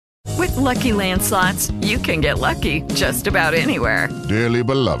With Lucky Land Slots, you can get lucky just about anywhere. Dearly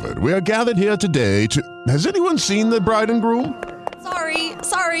beloved, we are gathered here today to... Has anyone seen the bride and groom?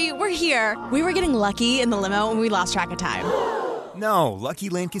 Sorry, we're here. We were getting lucky in the limo and we lost track of time. No, Lucky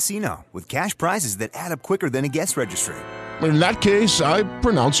Land Casino, with cash prizes that add up quicker than a guest registry. In that case, I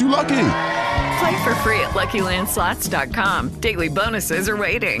pronounce you lucky. Play for free at LuckyLandSlots.com. Daily bonuses are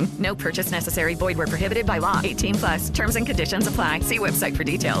waiting. No purchase necessary. Void where prohibited by law. 18+. Terms and conditions apply. See website for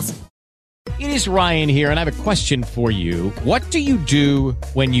details. It is Ryan here, and I have a question for you. What do you do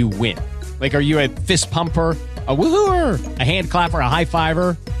when you win? Like, are you a fist pumper, a woohooer, a hand clapper, a high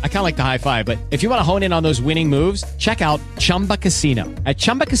fiver? I kind of like the high five, but if you want to hone in on those winning moves, check out Chumba Casino. At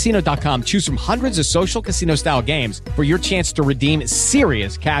ChumbaCasino.com, choose from hundreds of social casino-style games for your chance to redeem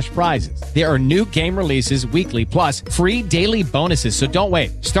serious cash prizes. There are new game releases weekly, plus free daily bonuses. So don't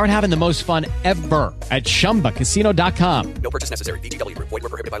wait. Start having the most fun ever at ChumbaCasino.com. No purchase necessary. VGW. Void where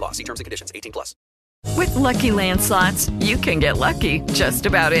prohibited by law. See terms and conditions. 18+. With Lucky Land Slots, you can get lucky just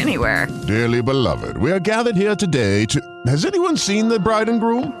about anywhere. Dearly beloved, we are gathered here today to... Has anyone seen the bride and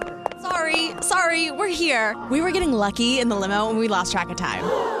groom? Sorry, we're here. We were getting lucky in the limo and we lost track of time.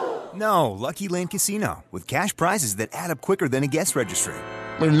 No, Lucky Land Casino, with cash prizes that add up quicker than a guest registry.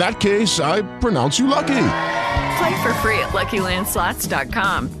 In that case, I pronounce you lucky. Play for free at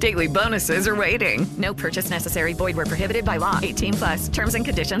LuckyLandSlots.com. Daily bonuses are waiting. No purchase necessary. Void where prohibited by law. 18+. Terms and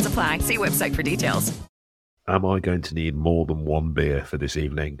conditions apply. See website for details. Am I going to need more than one beer for this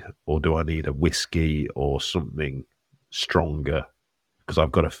evening? Or do I need a whiskey or something stronger? Because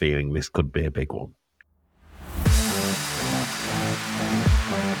I've got a feeling this could be a big one.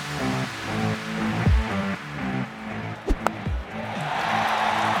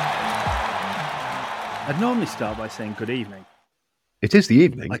 I'd normally start by saying good evening. It is the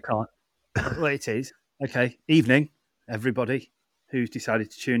evening. I can't. Well, it is. Okay. Evening, everybody who's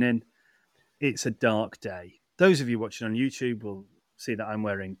decided to tune in. It's a dark day. Those of you watching on YouTube will see that I'm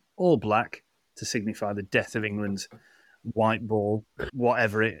wearing all black to signify the death of England's white ball,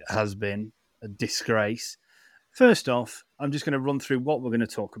 whatever it has been, a disgrace. First off, I'm just going to run through what we're going to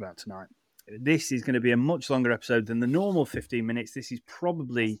talk about tonight. This is going to be a much longer episode than the normal 15 minutes. This is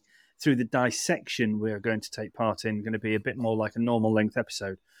probably, through the dissection we're going to take part in, going to be a bit more like a normal length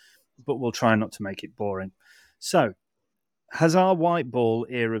episode, but we'll try not to make it boring. So, has our white ball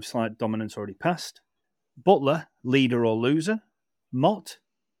era of slight dominance already passed? Butler, leader or loser? Mott,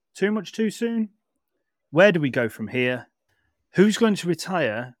 too much too soon? Where do we go from here? Who's going to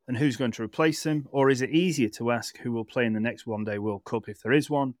retire and who's going to replace them? Or is it easier to ask who will play in the next one-day World Cup if there is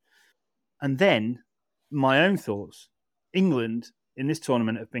one? And then, my own thoughts. England in this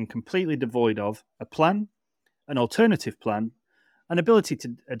tournament have been completely devoid of a plan, an alternative plan, an ability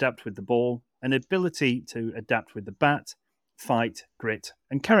to adapt with the ball, an ability to adapt with the bat, fight, grit,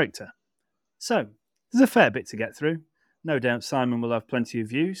 and character. So, there's a fair bit to get through. No doubt Simon will have plenty of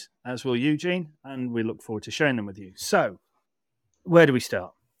views, as will Eugene, and we look forward to sharing them with you. So, where do we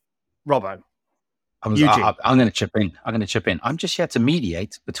start? Robbo. I'm going to chip in. I'm just here to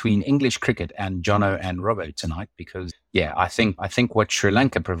mediate between English cricket and Jono and Robbo tonight because, I think what Sri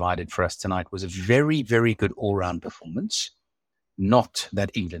Lanka provided for us tonight was a very, very good all-round performance. Not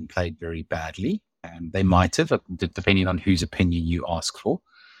that England played very badly. They might have, depending on whose opinion you ask for.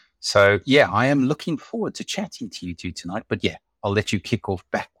 So, I am looking forward to chatting to you two tonight. But, I'll let you kick off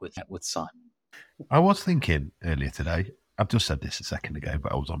back with Simon. I was thinking earlier today, I've just said this a second ago,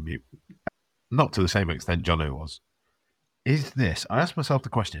 but I was on mute. Not to the same extent Jono was. I asked myself the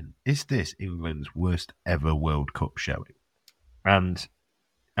question, is this England's worst ever World Cup showing? And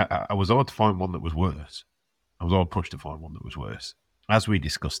I was hard to find one that was worse. I was hard pushed to find one that was worse. As we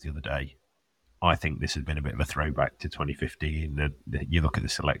discussed the other day, I think this has been a bit of a throwback to 2015. You look at the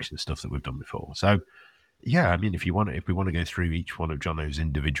selection stuff that we've done before. So, if we want to go through each one of Jono's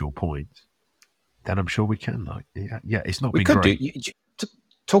individual points, then I'm sure we can. It's not been great. We could do.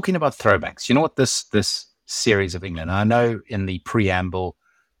 Talking about throwbacks, you know what this series of England, I know in the preamble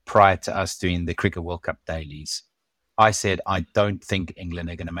prior to us doing the Cricket World Cup dailies, I said, I don't think England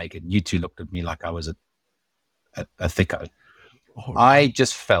are going to make it. You two looked at me like I was a thicko. Oh, I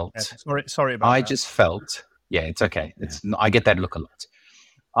just felt... Sorry about that. I just felt... Yeah, it's okay. I get that look a lot.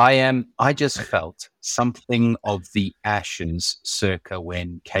 I just felt something of the Ashes circa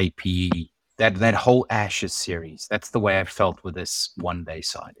when KP... That whole Ashes series, that's the way I felt with this one-day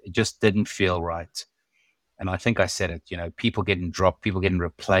side. It just didn't feel right. And I think I said it, people getting dropped, people getting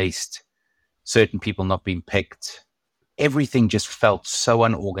replaced, certain people not being picked. Everything just felt so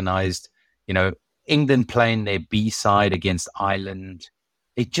unorganized. England playing their B-side against Ireland.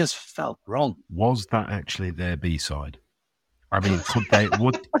 It just felt wrong. Was that actually their B-side? I mean,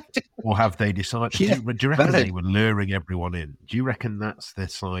 or have they decided? Yeah, do you reckon valid. they were luring everyone in? Do you reckon that's their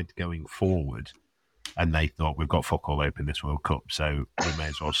side going forward? And they thought, we've got fuck all open this World Cup, so we may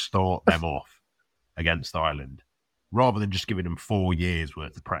as well start them off against Ireland. Rather than just giving them 4 years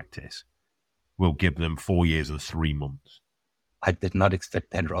worth of practice, we'll give them 4 years and 3 months. I did not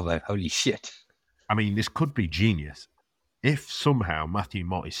expect that, Robbo. Holy shit. I mean, this could be genius. If somehow Matthew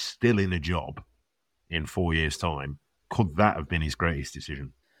Mott is still in a job in 4 years' time, could that have been his greatest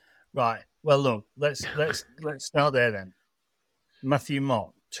decision? Right. Well, look, let's start there then. Matthew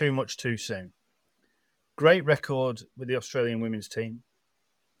Mott, too much too soon. Great record with the Australian women's team,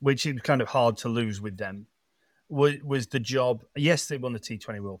 which is kind of hard to lose with them. Was the job? Yes, they won the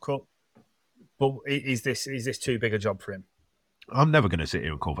T20 World Cup, but is this too big a job for him? I'm never going to sit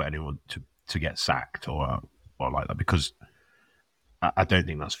here and call for anyone to get sacked or like that, because I don't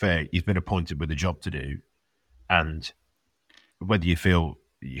think that's fair. He's been appointed with a job to do, and whether you feel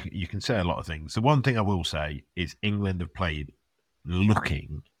you can say a lot of things. The one thing I will say is England have played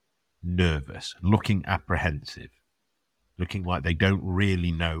looking nervous, looking apprehensive, looking like they don't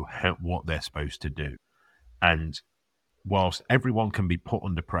really know what they're supposed to do. And whilst everyone can be put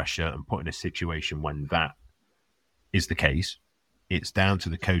under pressure and put in a situation when that is the case, it's down to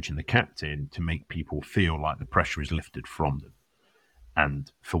the coach and the captain to make people feel like the pressure is lifted from them.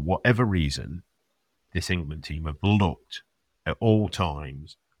 And for whatever reason, this England team have looked at all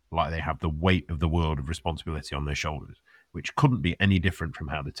times like they have the weight of the world of responsibility on their shoulders, which couldn't be any different from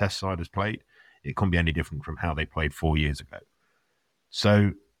how the test side has played. It couldn't be any different from how they played 4 years ago.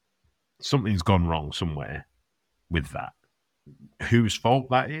 So something's gone wrong somewhere with that. Whose fault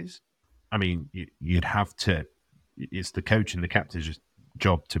that is? I mean, you'd have to... It's the coach and the captain's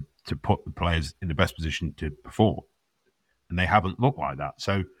job to put the players in the best position to perform. And they haven't looked like that.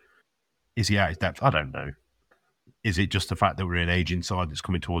 So is he out his depth? I don't know. Is it just the fact that we're an aging side that's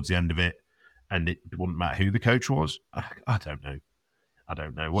coming towards the end of it and it wouldn't matter who the coach was? I don't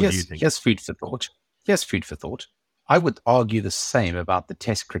know. What do you think? Yes, food for thought. I would argue the same about the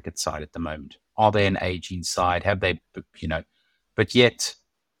Test cricket side at the moment. Are they an aging side? Have they, but yet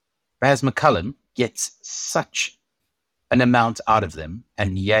Baz McCullum gets such an amount out of them,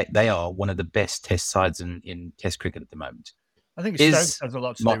 and yet they are one of the best Test sides in Test cricket at the moment. I think Stokes has a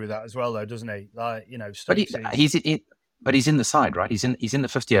lot to do with that as well, though, doesn't he? Like, Stokes but he's in the side, right? He's in the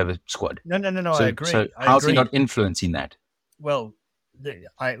 50-over squad. No. So, I agree. So how's he not influencing that? Well,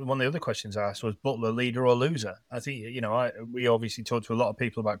 one of the other questions I asked was Butler leader or loser? I think we obviously talked to a lot of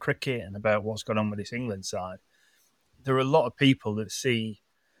people about cricket and about what's going on with this England side. There are a lot of people that see,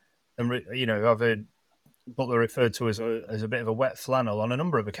 and I've heard Butler referred to as a bit of a wet flannel on a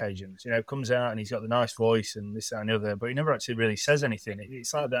number of occasions. Comes out and he's got the nice voice and this, that, and the other, but he never actually really says anything.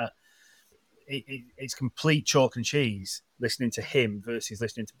 It's like that. It's complete chalk and cheese listening to him versus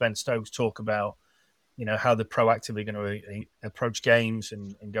listening to Ben Stokes talk about, how they're proactively going to approach games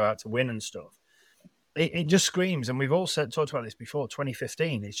and go out to win and stuff. It just screams, and we've all talked about this before,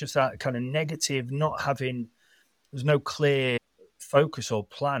 2015. It's just that kind of negative, not having, there's no clear focus or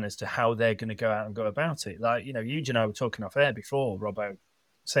plan as to how they're going to go out and go about it. Like, Huge and I were talking off air before, Robbo,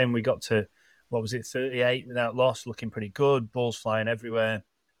 saying we got to, 38 without loss, looking pretty good, balls flying everywhere.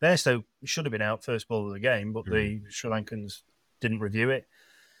 Bairstow should have been out first ball of the game, but the Sri Lankans didn't review it.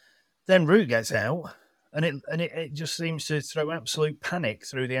 Then Root gets out, and it just seems to throw absolute panic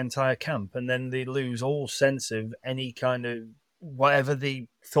through the entire camp, and then they lose all sense of any kind of whatever they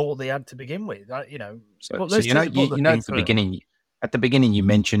thought they had to begin with. At the beginning, you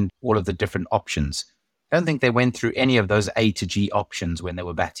mentioned all of the different options. I don't think they went through any of those A to G options when they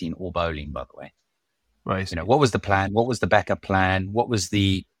were batting or bowling, by the way. Right. What was the plan? What was the backup plan? What was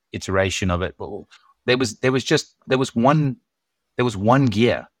the iteration of it? Well, there was one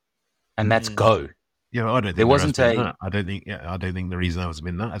gear, and that's go. Yeah, I don't think there wasn't that. I don't think the reason there has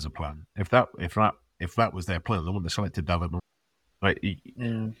been that as a plan. If that was their plan, they wouldn't have selected David.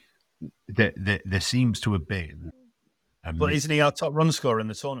 There seems to have been. But isn't he our top run scorer in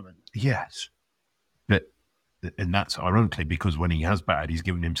the tournament? Yes, and that's ironically because when he has batted, he's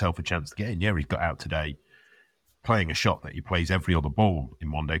given himself a chance to get in. Yeah, he got out today playing a shot that he plays every other ball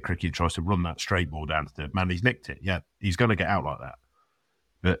in one-day cricket. He tries to run that straight ball down to the man. He's nicked it. Yeah, he's going to get out like that.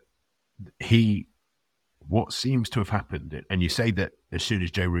 But what seems to have happened, and you say that as soon as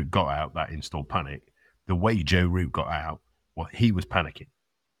Joe Root got out, that installed panic. The way Joe Root got out, he was panicking.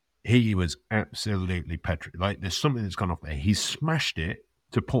 He was absolutely petrified. Like, there's something that's gone off there. He smashed it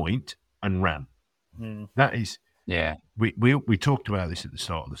to point and ran. That is... Yeah. We talked about this at the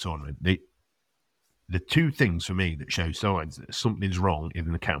start of the tournament. The two things for me that show signs that something's wrong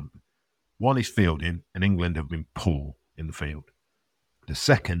in the camp. One is fielding, and England have been poor in the field. The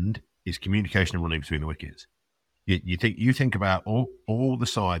second is communication and running between the wickets. You think about all the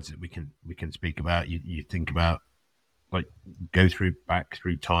sides that we can speak about. You think about, like, go back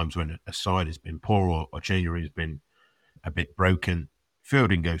through times when a side has been poor or machinery has been a bit broken.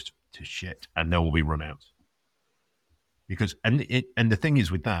 Fielding goes to shit, and there will be run-outs. Because and the thing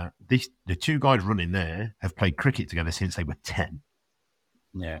is with that, the two guys running there have played cricket together since they were 10.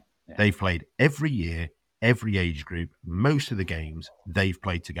 Yeah. They've played every year, every age group, most of the games they've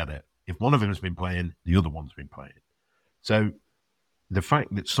played together. If one of them has been playing, the other one's been playing. So the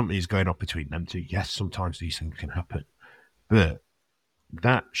fact that something is going on between them two, yes, sometimes these things can happen. But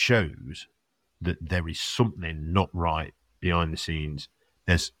that shows that there is something not right behind the scenes.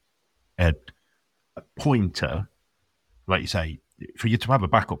 There's a pointer, like you say, for you to have a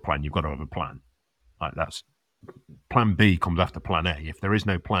backup plan, you've got to have a plan. Like, that's plan B comes after plan A. If there is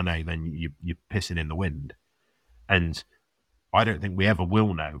no plan A, then you're pissing in the wind. And I don't think we ever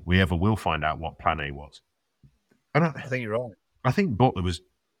will know. We ever will find out what plan A was. And I think you're right. I think Butler was,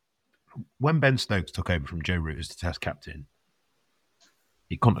 when Ben Stokes took over from Joe Root as the Test captain,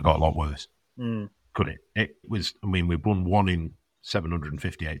 it couldn't have got a lot worse, could it? It was. I mean, we've won 1 in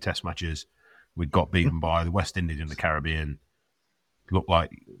 758 Test matches. We got beaten by the West Indies in the Caribbean. Looked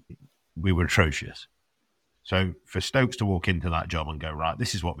like we were atrocious. So for Stokes to walk into that job and go, right,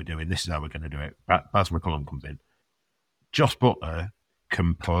 this is what we're doing, this is how we're going to do it. Baz McCullum comes in. Josh Butler,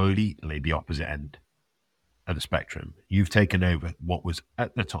 completely the opposite end of the spectrum. You've taken over what was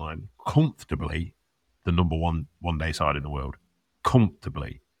at the time comfortably the number one day side in the world,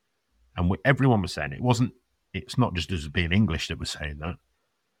 comfortably. And everyone was saying it's not just us being English that was saying that,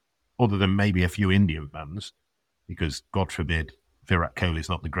 other than maybe a few Indian fans, because God forbid Virat Kohli is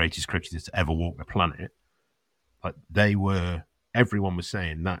not the greatest cricketer to ever walk the planet. But everyone was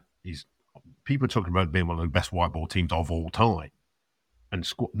saying that is, people are talking about being one of the best white ball teams of all time. And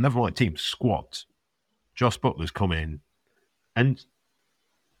never mind teams, squads. Josh Butler's come in, and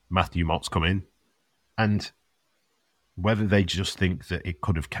Matthew Mott's come in, and whether they just think that it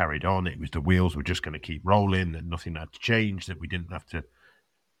could have carried on, it was the wheels were just going to keep rolling, and nothing had to change, that we didn't have to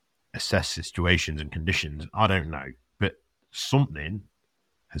assess situations and conditions, I don't know. But something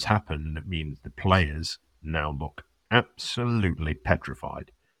has happened that means the players now look absolutely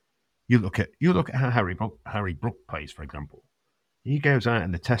petrified. You look at how Harry Brook plays, for example. He goes out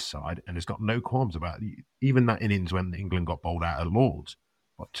in the Test side and has got no qualms about it. Even that innings when England got bowled out of Lords,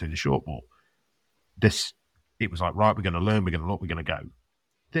 but to the short ball. It was like, right, we're going to learn, we're going to look, we're going to go.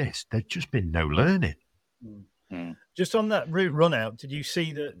 There's just been no learning. Just on that route run out, did you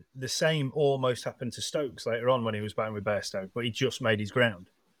see that the same almost happened to Stokes later on when he was batting with Bairstow, but he just made his ground?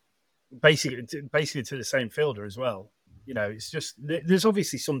 Basically to the same fielder as well. You know, it's just, there's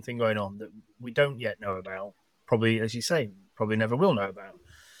obviously something going on that we don't yet know about. Probably, as you say, probably never will know about.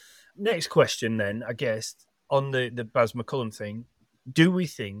 Next question then, I guess, on the Baz McCullum thing, do we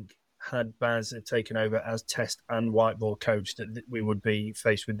think, had Baz taken over as Test and white ball coach, that we would be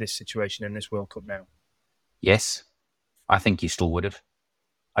faced with this situation in this World Cup now? Yes, I think you still would have.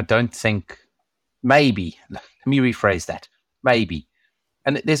 I don't think, maybe, let me rephrase that, maybe.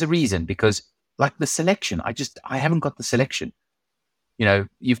 And there's a reason, because like the selection, I haven't got the selection. You know,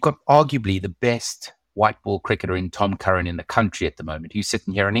 you've got arguably the best white ball cricketer in Tom Curran in the country at the moment, who's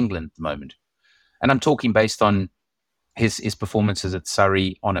sitting here in England at the moment. And I'm talking based on his performances at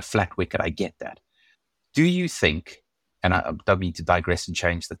Surrey on a flat wicket. I get that. Do you think, and I don't mean to digress and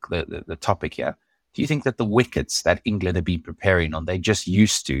change the topic here, do you think that the wickets that England have been preparing on, they're just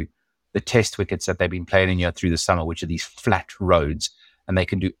used to the Test wickets that they've been playing in here through the summer, which are these flat roads, and they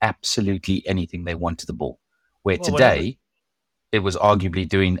can do absolutely anything they want to the ball? Where today, it was arguably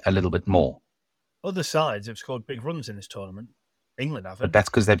doing a little bit more. Other sides have scored big runs in this tournament. England haven't. But that's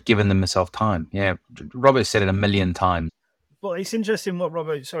because they've given themselves time. Yeah, Robbo said it a million times. But it's interesting what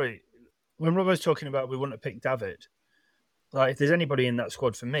when Robbo's talking about we wouldn't have picked David, like if there's anybody in that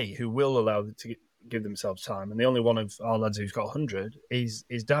squad for me who will allow them to give themselves time, and the only one of our lads who's got 100 is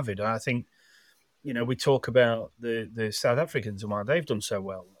David. And I think, you know, we talk about the South Africans and why they've done so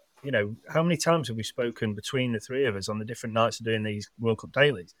well. You know, how many times have we spoken between the three of us on the different nights of doing these World Cup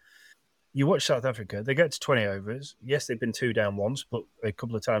dailies? You watch South Africa, they get to 20 overs. Yes, they've been 2 down once, but a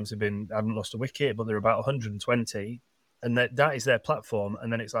couple of times haven't lost a wicket, but they're about 120. And that is their platform.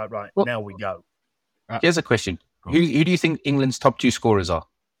 And then it's like, right, now we go. Here's a question. Who do you think England's top 2 scorers are?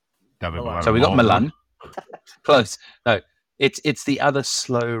 David. So we got Milan. Close. No, it's the other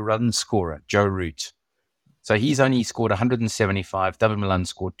slow run scorer, Joe Root. So he's only scored 175. David Milan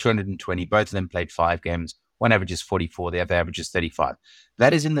scored 220. Both of them played 5 games. One averages 44. The other averages 35.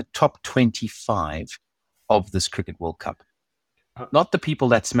 That is in the top 25 of this Cricket World Cup, not the people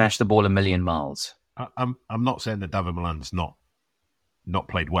that smash the ball a million miles. I'm not saying that David Milan's not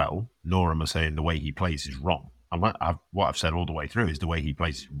played well, nor am I saying the way he plays is wrong. What I've said all the way through is the way he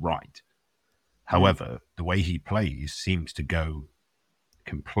plays is right. However, the way he plays seems to go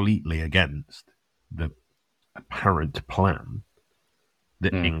completely against the apparent plan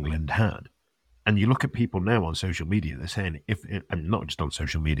that England had. And you look at people now on social media, they're saying, and not just on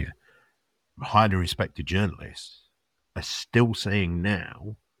social media, highly respected journalists are still saying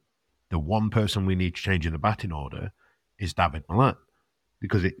now the one person we need to change in the batting order is David Milan,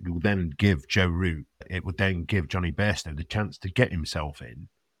 because it will then give Joe Root, it would then give Johnny Bairstow the chance to get himself in,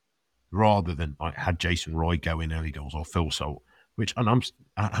 rather than like had Jason Roy go in early doors or Phil Salt, which, and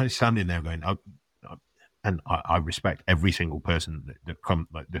I'm standing there going, I respect every single person,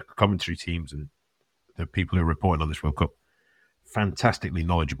 the commentary teams and the people who are reporting on this World Cup, fantastically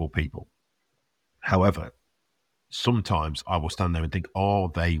knowledgeable people. However, sometimes I will stand there and think,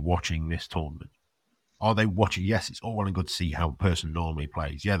 are they watching this tournament? Are they watching? Yes, it's all well and good to see how a person normally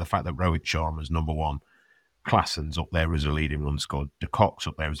plays. Yeah, the fact that Rohit Sharma's number one, Klassen's up there as a leading run scorer, De Kock's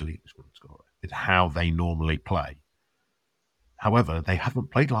up there as a leading run scorer. It's how they normally play. However, they haven't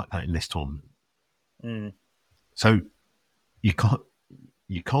played like that in this tournament. So you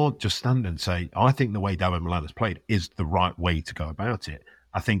can't just stand and say, I think the way David Milan has played is the right way to go about it.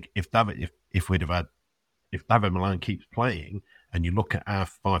 I think if David Milan keeps playing, and you look at our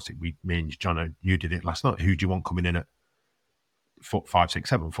 5, 6, me and John, you did it last night. Who do you want coming in at 4, 5, 6,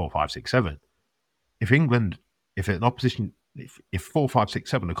 7? 4, 5, 6, 7. If England, if an opposition, if 4, 5,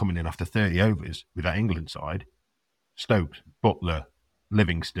 6, 7 are coming in after 30 overs with that England side, Stokes, Butler,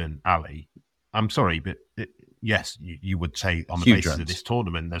 Livingston, Ali, I'm sorry, but yes, you would say on the Huge basis runs. of this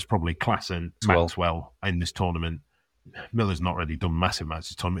tournament, there's probably Klassen, Maxwell in this tournament. Miller's not really done massive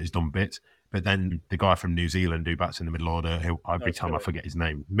amounts of tournament, he's done bits. But then the guy from New Zealand who bats in the middle order, who every time I forget his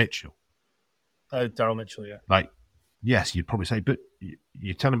name, Mitchell. Oh, Daryl Mitchell, yeah. Like, yes, you'd probably say, but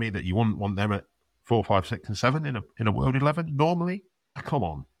you're telling me that you wouldn't want them at 4, 5, 6, and 7 in a World 11 normally? Come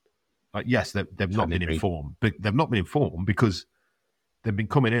on. Like, yes, they've not been informed, but they've not been informed because they've been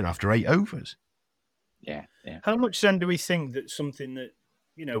coming in after 8 overs. Yeah. How much then do we think that something that,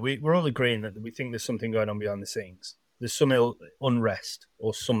 we're all agreeing that we think there's something going on behind the scenes? There's some unrest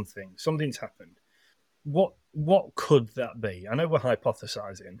or something. Something's happened. What could that be? I know we're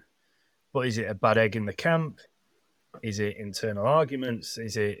hypothesizing, but is it a bad egg in the camp? Is it internal arguments?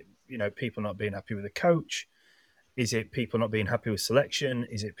 Is it, people not being happy with the coach? Is it people not being happy with selection?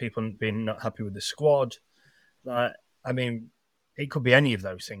 Is it people being not happy with the squad? It could be any of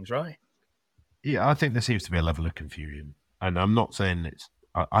those things, right? Yeah, I think there seems to be a level of confusion. And I'm not saying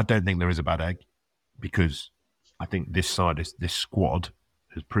I don't think there is a bad egg, because I think this squad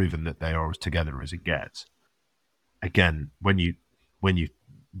has proven that they are as together as it gets. Again, when you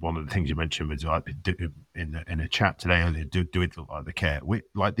one of the things you mentioned was like in a chat today, do it like they care.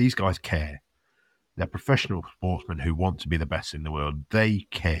 Like, these guys care. They're professional sportsmen who want to be the best in the world. They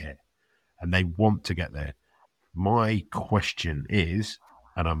care, and they want to get there. My question is,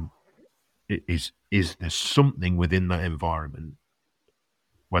 is there something within that environment,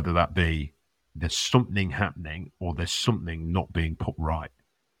 whether that be there's something happening or there's something not being put right?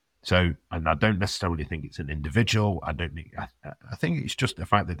 So, and I don't necessarily think it's an individual. I think it's just the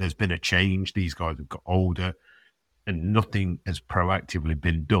fact that there's been a change. These guys have got older, and nothing has proactively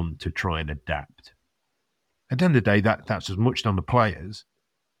been done to try and adapt. At the end of the day, that's as much on the players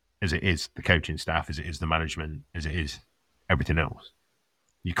as it is the coaching staff, as it is the management, as it is everything else.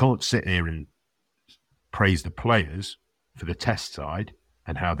 You can't sit here and praise the players for the test side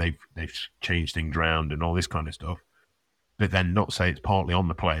and how they've changed things around and all this kind of stuff, but then not say it's partly on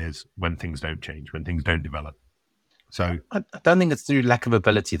the players when things don't change, when things don't develop. So I don't think it's through lack of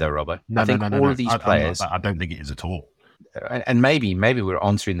ability, though, Robert. I think all of these players. I don't think it is at all. And maybe we're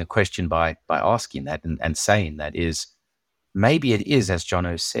answering the question by asking that and saying that is, maybe it is, as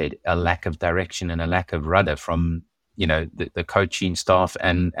Jono said, a lack of direction and a lack of rudder from the coaching staff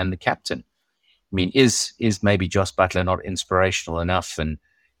and the captain. I mean, is maybe Joss Butler not inspirational enough, and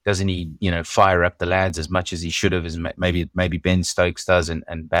doesn't he fire up the lads as much as he should have, as maybe Ben Stokes does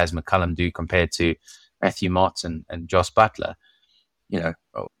and Baz McCullum do compared to Matthew Mott and Joss Butler?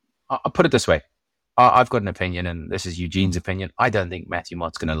 I'll put it this way. I've got an opinion, and this is Eugene's opinion. I don't think Matthew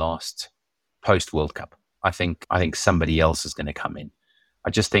Mott's going to last post World Cup. I think somebody else is going to come in. I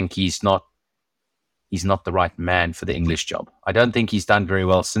just think he's not the right man for the English job. I don't think he's done very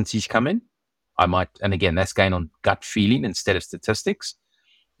well since he's come in. And again, that's going on gut feeling instead of statistics.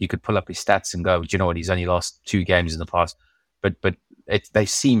 You could pull up his stats and go, do you know what? He's only lost 2 games in the past. But They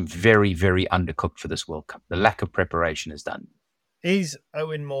seem very, very undercooked for this World Cup. The lack of preparation is done. Is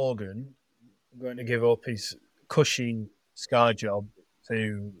Owen Morgan going to give up his cushy Sky job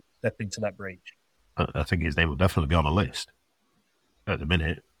to step into that breach? I think his name will definitely be on a list at the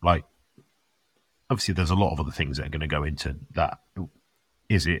minute. Like, obviously, there's a lot of other things that are going to go into that.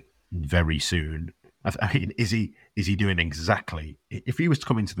 Is it very soon? I mean, is he doing exactly? If he was to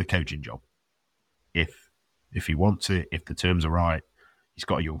come into the coaching job, if he wants it, if the terms are right, he's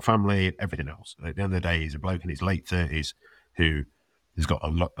got a young family, everything else. At the end of the day, he's a bloke in his late 30s who has got a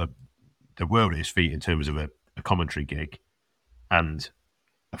lot of the world at his feet in terms of a commentary gig and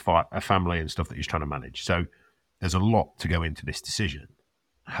a family and stuff that he's trying to manage. So there's a lot to go into this decision.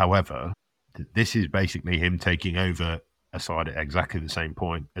 However, this is basically him taking over a side at exactly the same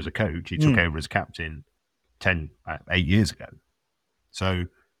point as a coach. He took over as captain 8 years ago. So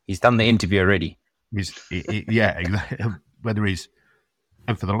he's done the interview already. Yeah, exactly. Whether he's,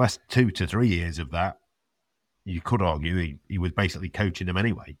 and for the last 2 to 3 years of that, you could argue he was basically coaching them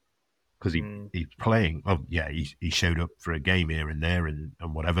anyway, because he's playing. Oh yeah, he showed up for a game here and there and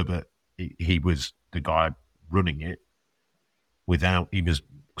whatever, but he was the guy running it. He was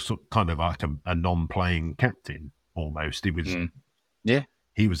kind of like a non-playing captain almost. He was,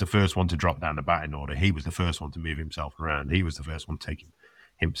 he was the first one to drop down the batting order. He was the first one to move himself around. He was the first one taking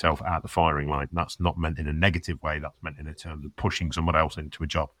himself out the firing line. That's not meant in a negative way. That's meant in a terms of pushing someone else into a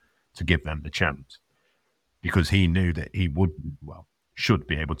job to give them the chance, because he knew that he should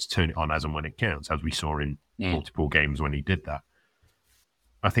be able to turn it on as and when it counts, as we saw in multiple games when he did that.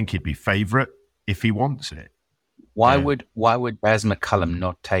 I think he'd be favourite if he wants it. Why would Baz McCullum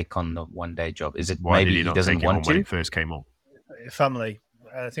not take on the one-day job? Is it maybe he doesn't want to? When he first came on? Family.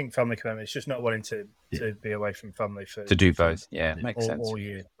 I think family commitment. It's just not wanting to be away from family to do both. Yeah, makes sense. All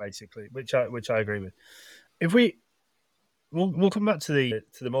year, basically, which I agree with. If we'll come back to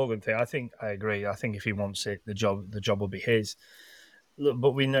the Morgan thing. I agree. I think if he wants it, the job will be his. Look,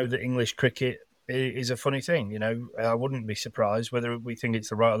 but we know that English cricket is a funny thing. You know, I wouldn't be surprised whether we think it's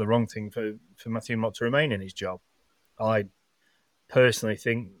the right or the wrong thing for Matthew Mott to remain in his job. I personally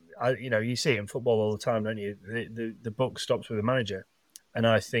think, you see it in football all the time, don't you? The buck stops with the manager. And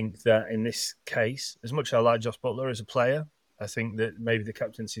I think that in this case, as much as I like Josh Butler as a player, I think that maybe the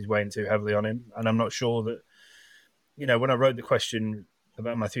captaincy is weighing too heavily on him. And I'm not sure that, when I wrote the question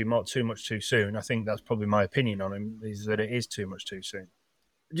about Matthew Mott too much too soon, I think that's probably my opinion on him, is that it is too much too soon.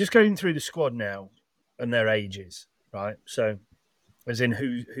 Just going through the squad now and their ages, right? So, as in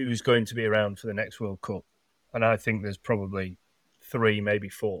who's going to be around for the next World Cup. And I think there's probably 3, maybe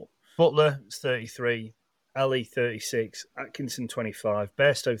 4. Butler is 33, Ali 36, Atkinson 25,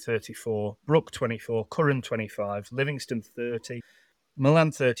 Bairstow 34, Brook 24, Curran 25, Livingston 30,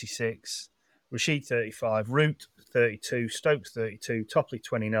 Milan 36, Rashid 35, Root 32, Stokes 32, Topley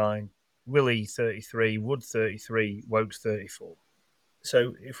 29, Willie 33, Wood 33, Wokes 34.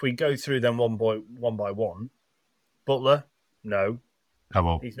 So if we go through them one by one, Butler, no.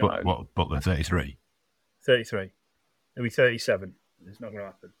 How about Butler 33? 33. He'll be 37. It's not going to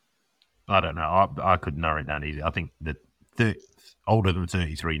happen. I don't know. I could narrow it down easy. I think that older than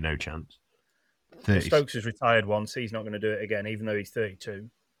 33, no chance. Stokes has retired once. He's not going to do it again, even though he's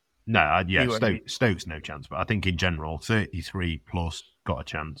 32. No, Stokes no chance. But I think in general, 33 plus got a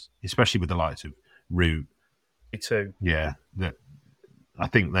chance, especially with the likes of Root. 32. Yeah, I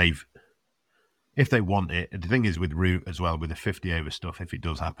think if they want it. The thing is with Root as well, with the 50 over stuff, if it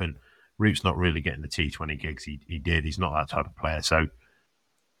does happen, Root's not really getting the T20 gigs he did. He's not that type of player. So,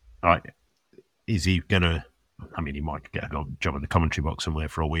 is he going to... I mean, he might get a job in the commentary box somewhere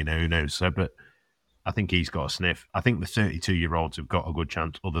for all we know. Who knows? So, but I think he's got a sniff. I think the 32-year-olds have got a good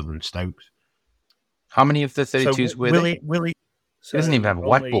chance other than Stokes. How many of the 32s were there? Willie... He doesn't even have a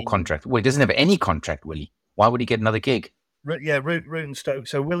white ball contract. Well, he doesn't have any contract, Willie. Why would he get another gig? Yeah, Root and Stokes.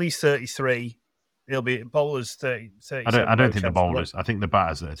 So Willie's 33... He'll be Bowler's 30. I don't think the bowlers. I think the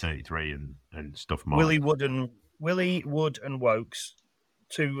batters that are 33 and stuff. Willie Wood and Wokes,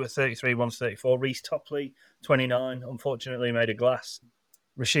 2 are 33, 1's 34. Reece Topley, 29. Unfortunately, made of glass.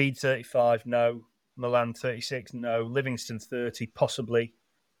 Rashid 35, no. Milan 36, no. Livingston 30, possibly.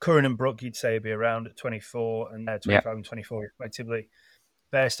 Curran and Brook, you'd say, would be around at 24 and 25 and 24 respectively.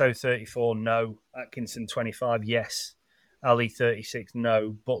 Bairstow 34, no. Atkinson 25, yes. Ali 36,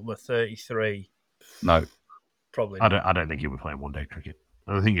 no. Butler 33. No, probably. I don't think he'll be playing one-day cricket.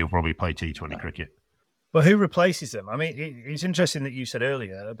 I think he'll probably play T20 cricket. But who replaces them? I mean, it's interesting that you said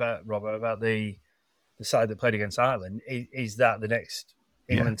earlier about Robert about the side that played against Ireland. Is that the next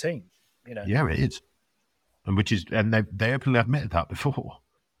England team? Yeah, it is, and they openly admitted that before.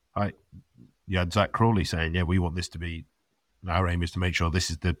 You had Zach Crawley saying, "Yeah, we want this to be Our aim is to make sure this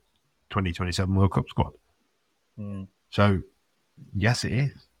is the 2027 World Cup squad. So, yes, it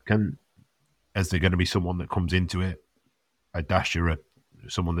is. Is there going to be someone that comes into it, a dasher,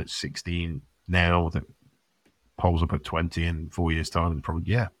 someone that's 16 now that polls up at 20 in 4 years' time? And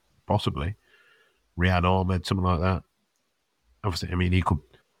probably, yeah, possibly. Riyad Ahmed, something like that. Obviously, I mean, he could.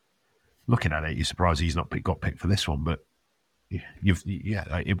 Looking at it, you're surprised he's not got picked for this one, but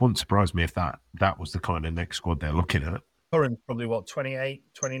it wouldn't surprise me if that was the kind of next squad they're looking at. Curran's probably 28,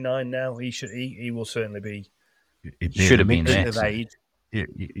 29 now. He will certainly be. Should have been of age.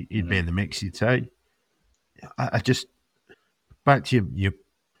 He'd be in the mix, you'd say. I just back to you.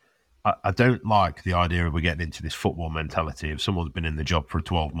 I don't like the idea of we're getting into this football mentality of someone's been in the job for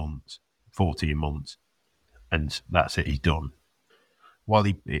 12 months, 14 months, and that's it, he's done. While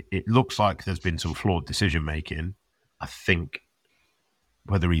it looks like there's been some flawed decision making, I think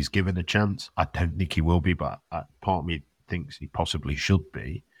whether he's given a chance, I don't think he will be, but part of me thinks he possibly should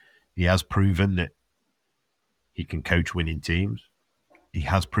be. He has proven that he can coach winning teams. He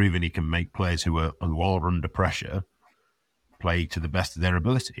has proven he can make players who are under pressure play to the best of their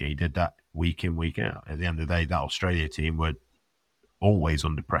ability. He did that week in, week out. At the end of the day, that Australia team were always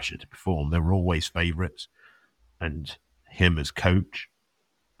under pressure to perform. They were always favourites. And him as coach,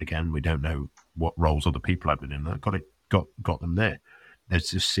 again, we don't know what roles other people have been in that. Got them there. There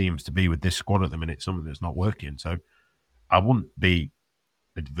just seems to be with this squad at the minute something that's not working. So I wouldn't be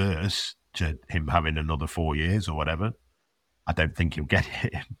adverse to him having another 4 years or whatever. I don't think he'll get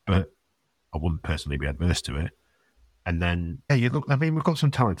it, but I wouldn't personally be adverse to it. And then, you look, I mean, we've got some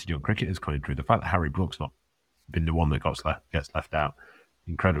talented young cricketers coming through. The fact that Harry Brook's not been the one that gets left out,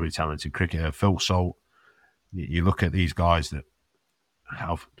 incredibly talented cricketer. Phil Salt, you look at these guys that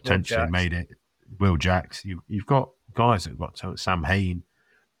have potentially made it. Will Jacks, you've got guys that have got Sam Hain.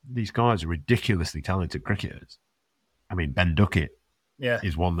 These guys are ridiculously talented cricketers. I mean, Ben Duckett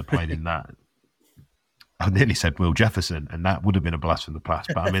is one that played in that. I nearly said Will Jefferson, and that would have been a blast from the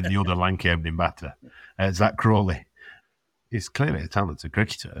past, but I mean the other lanky opening batter, Zach Crawley, is clearly a talented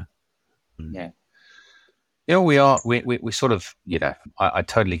cricketer. Yeah. You know, we sort of, I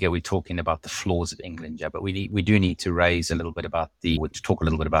totally get we're talking about the flaws of England, yeah, but we do need to raise a little bit about talk a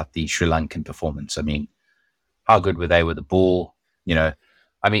little bit about the Sri Lankan performance. I mean, how good were they with the ball? I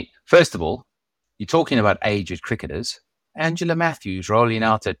mean, first of all, you're talking about aged cricketers. Angela Matthews rolling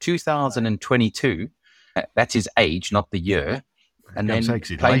out at 2022. That's his age, not the year. And then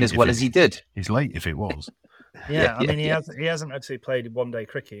playing as well as he did. He's late if it was. Yeah, I mean, he hasn't actually played one-day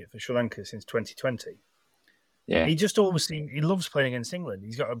cricket for Sri Lanka since 2020. Yeah, he just he loves playing against England.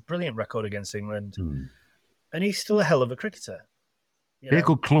 He's got a brilliant record against England, and he's still a hell of a cricketer. Be a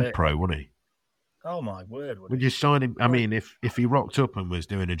good club pro, wouldn't he? Oh my word! Would you sign him? I mean, if he rocked up and was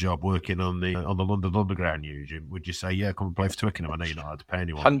doing a job working on the London Underground news, would you say, yeah, come and play for Twickenham? I know you're not allowed to pay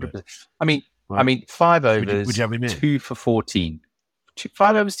anyone. 100%. I mean, 5 overs, would you have him in? 2 for 14.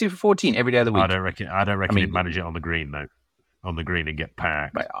 5 overs, 2 for 14 every day of the week. I don't reckon he'd manage it on the green though. On the green and get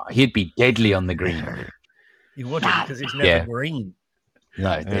packed. He'd be deadly on the green. He wouldn't because it's never green.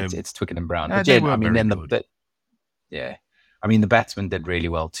 No, it's Twickenham Brown. But I mean, then I mean, the batsman did really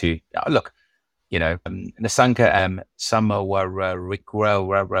well too. Look, Nasanka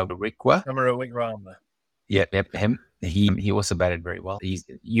Samarawickrama. Yep, him. He also batted very well.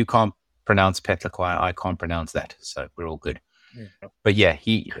 You can't pronounce Petlaquai. I can't pronounce that, so we're all good. Yeah. But yeah,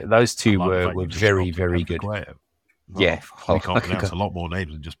 those two were very, very good. Yeah, we can't pronounce a lot more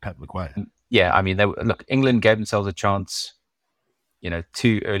names than just Petlaquai. Yeah, I mean, England gave themselves a chance.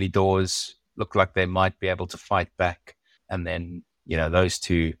 2 early doors looked like they might be able to fight back, and then those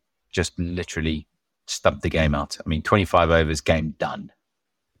two just literally stumped the game out. I mean, 25 overs, game done.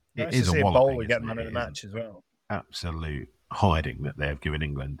 It is a bowler get man of the match as well. Absolute hiding that they have given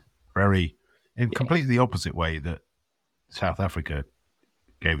England. Completely the opposite way that South Africa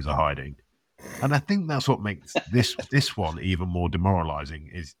gave us a hiding. And I think that's what makes this one even more demoralising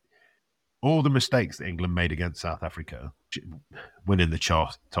is all the mistakes that England made against South Africa, winning the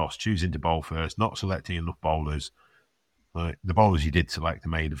toss, choosing to bowl first, not selecting enough bowlers. The bowlers you did select are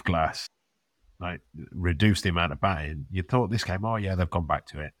made of glass. Reduce the amount of batting. You thought this game, they've gone back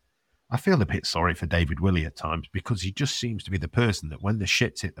to it. I feel a bit sorry for David Willey at times because he just seems to be the person that when the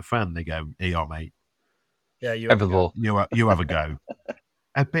shit's hit the fan, they go, mate. Yeah, you have a go. You have a go.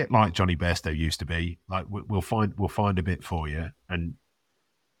 A bit like Johnny Bairstow used to be. Like we'll find a bit for you, and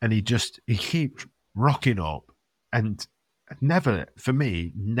he keeps rocking up, and never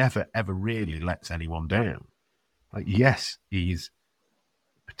ever really lets anyone down. Like yes, he's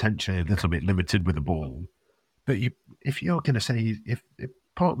potentially a little bit limited with the ball, but if you're going to say if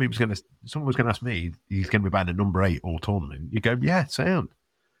part of me was someone was going to ask me, he's going to be banned at number 8 all tournament. You go, yeah, sound.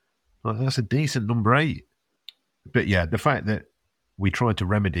 Like, that's a decent number 8. But yeah, the fact that we tried to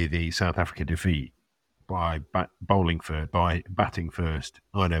remedy the South Africa defeat by by batting first.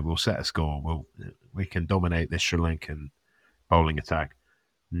 I know we'll set a score. We can dominate this Sri Lankan bowling attack.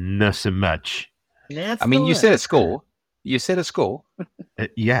 Not so much. I mean, you said a score. You said a score.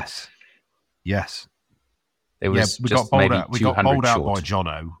 Yes. It was we just got bowled maybe out. We got 200 bowled out short.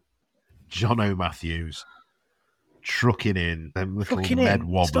 by Jono Matthews, trucking in them little med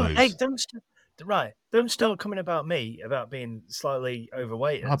wobblers. Hey, don't start coming about me about being slightly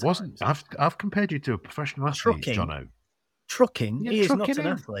overweight. I wasn't. I've compared you to a professional athlete, Jono. Trucking. Yeah, He is not trucking an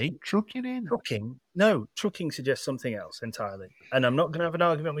in. athlete. Trucking in. No, trucking suggests something else entirely. And I'm not going to have an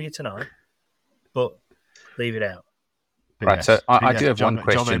argument with you tonight, but leave it out. Right, so I do have one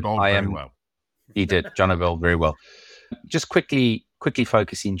question. Well. He did. John bowled very well. Just quickly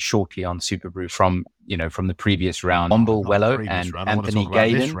focusing shortly on Super Brew from the previous round. Womble Wello and Anthony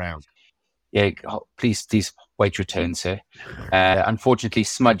Gaydon. Yeah, please wait your turn, sir. Unfortunately,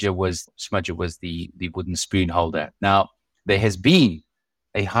 Smudger was the wooden spoon holder. Now, there has been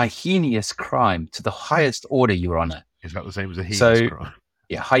a heinous crime to the highest order, Your Honour. Is that the same as a heinous crime?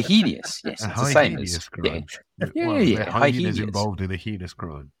 Yeah, heinous. Yes, it's the same as crime. Yeah. Hyenas involved in a heinous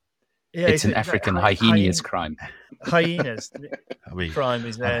crime. Yeah, it's an African hyenas crime. Hyenas. I mean, crime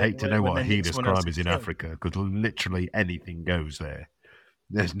is I'd hate to know what a heinous crime is in Africa, because literally anything goes there.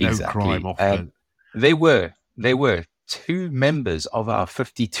 There's no crime off the... They were 2 members of our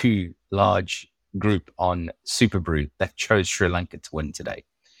 52 large group on Super Brew that chose Sri Lanka to win today.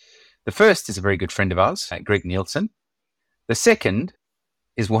 The first is a very good friend of ours, Greg Nielsen. The second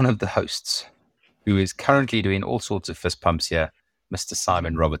is one of the hosts, who is currently doing all sorts of fist pumps here, Mr.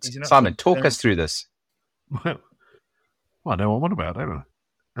 Simon Roberts. Simon, talk us through this. Well, I know what I'm on about, don't I?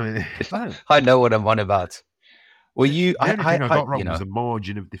 I mean, I know what I'm on about. Well, the only thing I got wrong was the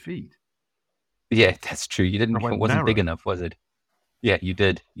margin of defeat. Yeah, that's true. You didn't. It wasn't big enough, was it? Yeah, you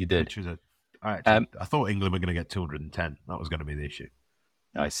did. Which was I thought England were going to get 210. That was going to be the issue.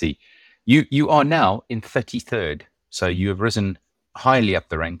 I see. You are now in 33rd, so you have risen highly up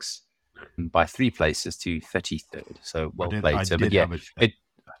the ranks by 3 places to 33rd. So well played. I did have a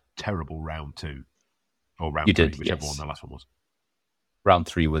terrible round 2 or round 3, whichever one the last one was. Round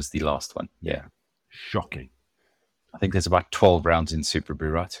 3 was the last one. Yeah. Shocking. I think there's about 12 rounds in Super Brew,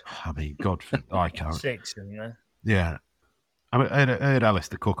 right? I mean, God, I can't. 6, Yeah. I heard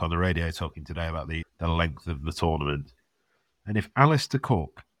Alistair Cook on the radio talking today about the length of the tournament. And if Alistair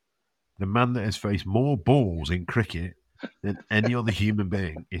Cook, the man that has faced more balls in cricket than any other human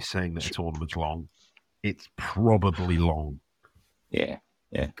being, is saying that a tournament's long, it's probably long. Yeah.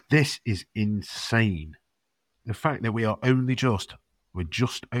 This is insane. The fact that we're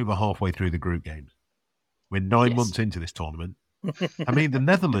just over halfway through the group games. We're 9 months into this tournament. I mean, the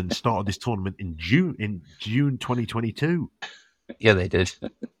Netherlands started this tournament in June 2022. Yeah, they did.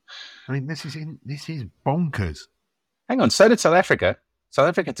 I mean, this is bonkers. Hang on, so did South Africa. South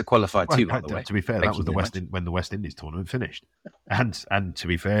Africa had to qualify too, by the way. To be fair, that was when the West Indies tournament finished. And to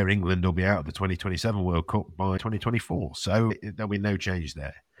be fair, England will be out of the 2027 World Cup by 2024. So there'll be no change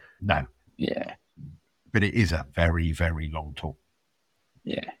there. No. Yeah. But it is a very, very long tour.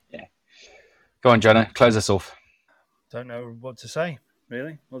 Yeah. Go on, Jonah. Close us off. Don't know what to say,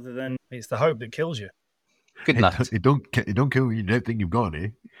 really, other than it's the hope that kills you. Good night. It don't kill you. You don't think you've got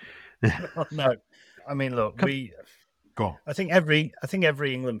it. No. I mean, look, I think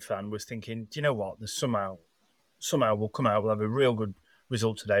every England fan was thinking, do you know what? There's somehow we'll come out, we'll have a real good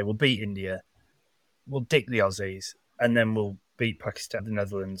result today. We'll beat India, we'll dick the Aussies, and then we'll beat Pakistan, the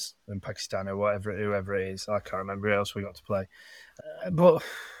Netherlands, and Pakistan, or whoever it is. I can't remember who else we got to play. But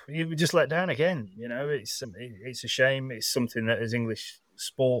you were just let down again. You know, it's a shame. It's something that as English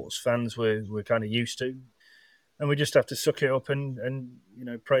sports fans we're kind of used to. And we just have to suck it up and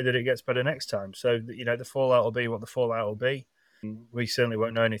pray that it gets better next time. So, the fallout will be what the fallout will be. We certainly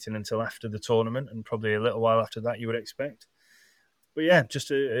won't know anything until after the tournament, and probably a little while after that, you would expect. But yeah,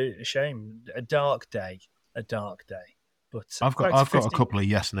 just a shame. A dark day. But I've got a couple of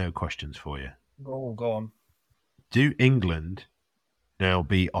yes/no questions for you. Oh, go on. Do England now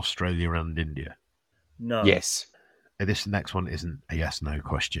beat Australia and India? No. Yes. This next one isn't a yes/no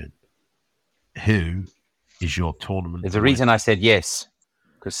question. Who is your tournament? There's a reason I said yes,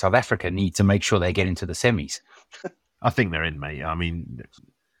 because South Africa need to make sure they get into the semis. I think they're in, mate. I mean,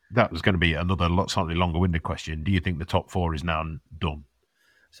 that was going to be another slightly longer-winded question. Do you think the top 4 is now done?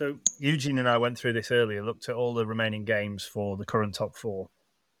 So Eugene and I went through this earlier, looked at all the remaining games for the current top 4.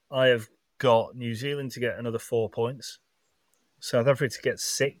 I have got New Zealand to get another 4 points, South Africa to get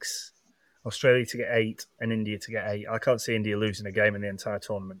 6, Australia to get 8, and India to get 8. I can't see India losing a game in the entire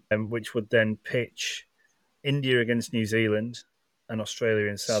tournament, which would then pitch India against New Zealand and Australia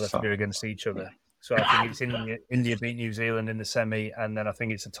and South Africa against each other. So I think it's India beat New Zealand in the semi, and then I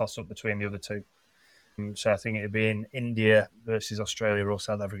think it's a toss-up between the other two. So I think it'd be in India versus Australia or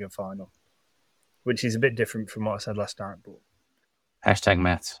South Africa final, which is a bit different from what I said last night. But hashtag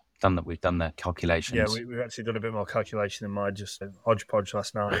maths. We've done the calculations. Yeah, we've actually done a bit more calculation than my just hodgepodge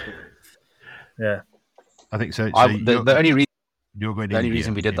last night. Yeah, I think so. The only reason the only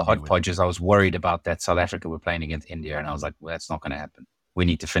reason we did the hodgepodge is I was worried about that South Africa were playing against India, and I was like, well, that's not going to happen. We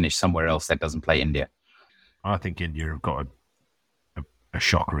need to finish somewhere else that doesn't play India. I think India have got a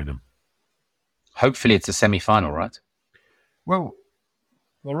shocker in them. Hopefully, it's a semi-final, right? Well,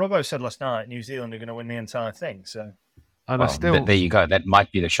 Robbo said last night New Zealand are going to win the entire thing. So, and there you go. That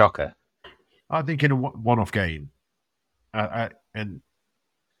might be the shocker. I think in a one-off game, and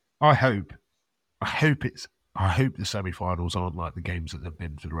I hope the semi-finals aren't like the games that they've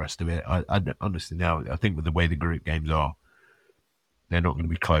been for the rest of it. I honestly now I think with the way the group games are, they're not going to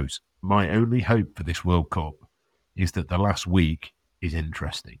be close. My only hope for this World Cup is that the last week is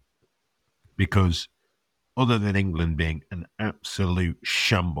interesting, because other than England being an absolute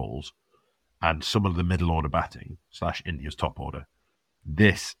shambles and some of the middle order batting / India's top order,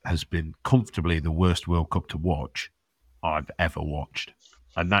 this has been comfortably the worst World Cup to watch I've ever watched.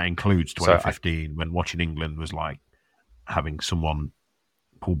 And that includes 2015 when watching England was like having someone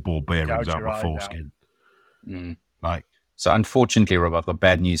pull ball bearings out of a foreskin. So unfortunately, Rob, I've got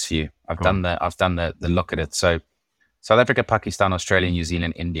bad news for you. I've done the look at it. So South Africa, Pakistan, Australia, New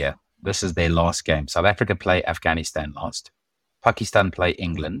Zealand, India. This is their last game. South Africa play Afghanistan last. Pakistan play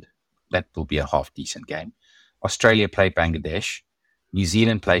England. That will be a half decent game. Australia play Bangladesh. New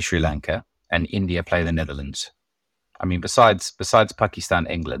Zealand play Sri Lanka, and India play the Netherlands. I mean, besides Pakistan,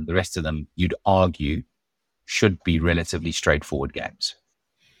 England, the rest of them, you'd argue, should be relatively straightforward games.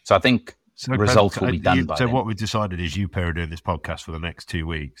 So I think results will be done by then. What we've decided is you pair are doing this podcast for the next 2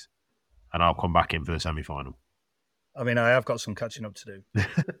 weeks, and I'll come back in for the semi-final. I mean, I have got some catching up to do.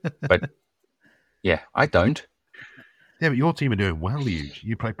 But, yeah, I don't. Yeah, but your team are doing well,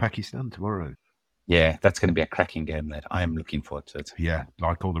 You play Pakistan tomorrow. Yeah, that's going to be a cracking game. That I am looking forward to it. Yeah,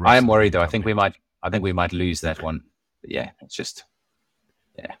 like all the rest. I am worried though. I think we might lose that one. But yeah, it's just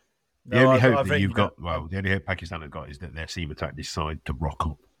The only hope Pakistan have got is that their seam attack decide to rock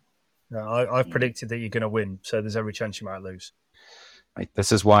up. No, I've predicted that you're going to win, so there's every chance you might lose. Right,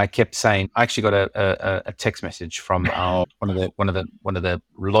 this is why I kept saying. I actually got a text message from one of the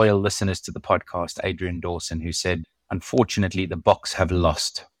loyal listeners to the podcast, Adrian Dawson, who said, "Unfortunately, the Boks have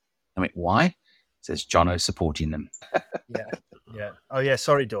lost." I went, "Why?" It says Jono supporting them. Yeah. Oh yeah.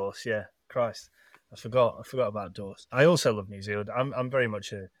 Sorry, Dawes. Yeah. Christ, I forgot about Dawes. I also love New Zealand. I'm very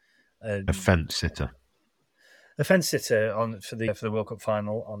much a fence sitter. A fence sitter for the World Cup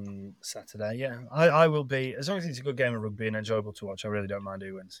final on Saturday. Yeah, I will be, as long as it's a good game of rugby and enjoyable to watch. I really don't mind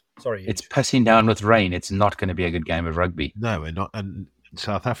who wins. Sorry, it's pissing down with rain. It's not going to be a good game of rugby. No, and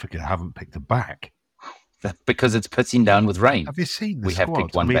South Africa haven't picked a back because it's pissing down with rain. Have you seen the we squad? have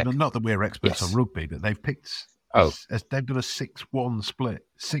picked one back. Not that we're experts on rugby, but they've picked. They've done a 6-1 split.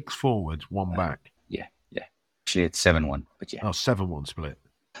 6 forwards, 1 back. Yeah. Actually, it's 7-1, but yeah. 7-1 split.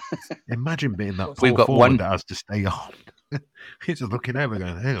 Imagine being that We've got forward one that has to stay on. He's just looking over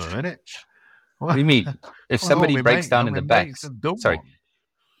going, hang on a minute. What do you mean? If somebody breaks down in the backs,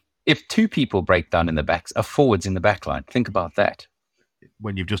 if 2 people break down in the backs, a forward's in the back line. Think about that.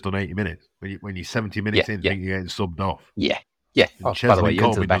 When you've just done 80 minutes, when you're 70 minutes in, think you're getting subbed off. Yeah. Oh, by the way, you're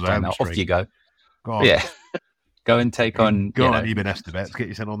into the back line now. Off you go. Yeah. Go and take on... Go on, Ibn Estevez. Get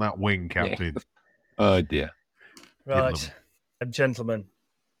yourself on that wing, Captain. Yeah. Oh, dear. Right. Gentlemen,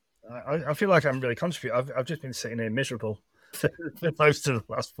 I feel like I'm really contributing. I've just been sitting here miserable for most of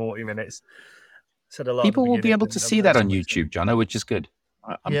the last 40 minutes. Said a lot. People will be able to see that on YouTube, Jono, which is good.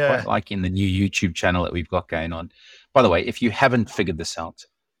 I'm quite liking the new YouTube channel that we've got going on. By the way, if you haven't figured this out,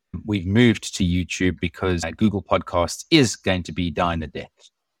 we've moved to YouTube because Google Podcasts is going to be dying a death.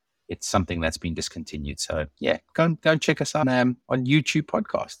 It's something that's been discontinued. So, yeah, go and check us out on YouTube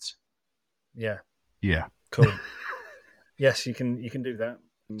Podcasts. Yeah. Yeah. Cool. Yes, you can do that.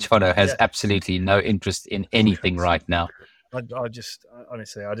 Jono has absolutely no interest in anything right now. I just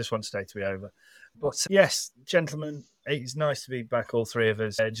want today to be over. But yes, gentlemen, it's nice to be back, all three of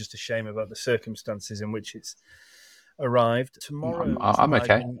us. Just a shame about the circumstances in which it's arrived. Tomorrow, I'm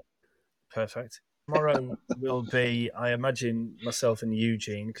okay. Perfect. Tomorrow will be, I imagine, myself and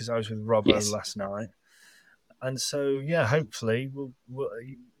Eugene, because I was with Robbo last night. And so, yeah, hopefully we'll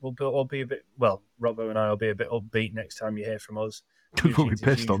all be a bit. Well, Robbo and I will be a bit upbeat next time you hear from us. We'll be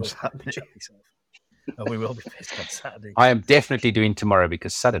pissed on Saturday. Oh, we will be pissed on Saturday. I am definitely doing tomorrow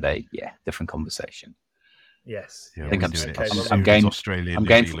because Saturday, different conversation. Yes. Yeah, I think I'm game. Australia, I'm New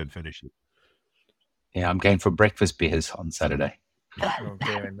game Zealand finish it. Yeah, I'm going for breakfast beers on Saturday. Oh,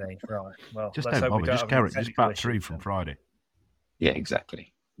 dear me. Right. Well, Just let's don't hope we bother. don't Just have any bat technical 3 issues from then. Friday. Yeah,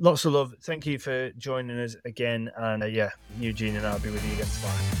 exactly. Lots of love. Thank you for joining us again. And Eugene and I'll be with you again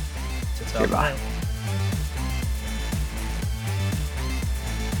tomorrow. Ta-ta. Goodbye.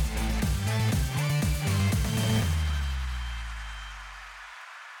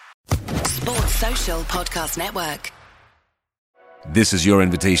 Sports Social Podcast Network. This is your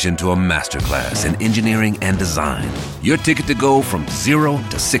invitation to a masterclass in engineering and design. Your ticket to go from 0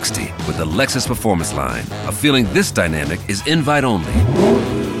 to 60 with the Lexus Performance Line. A feeling this dynamic is invite only.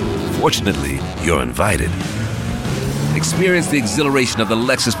 Fortunately, you're invited. Experience the exhilaration of the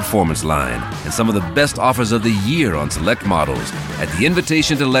Lexus Performance Line and some of the best offers of the year on select models at the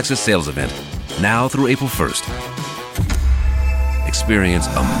Invitation to Lexus sales event, now through April 1st. Experience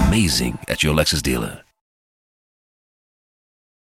amazing at your Lexus dealer.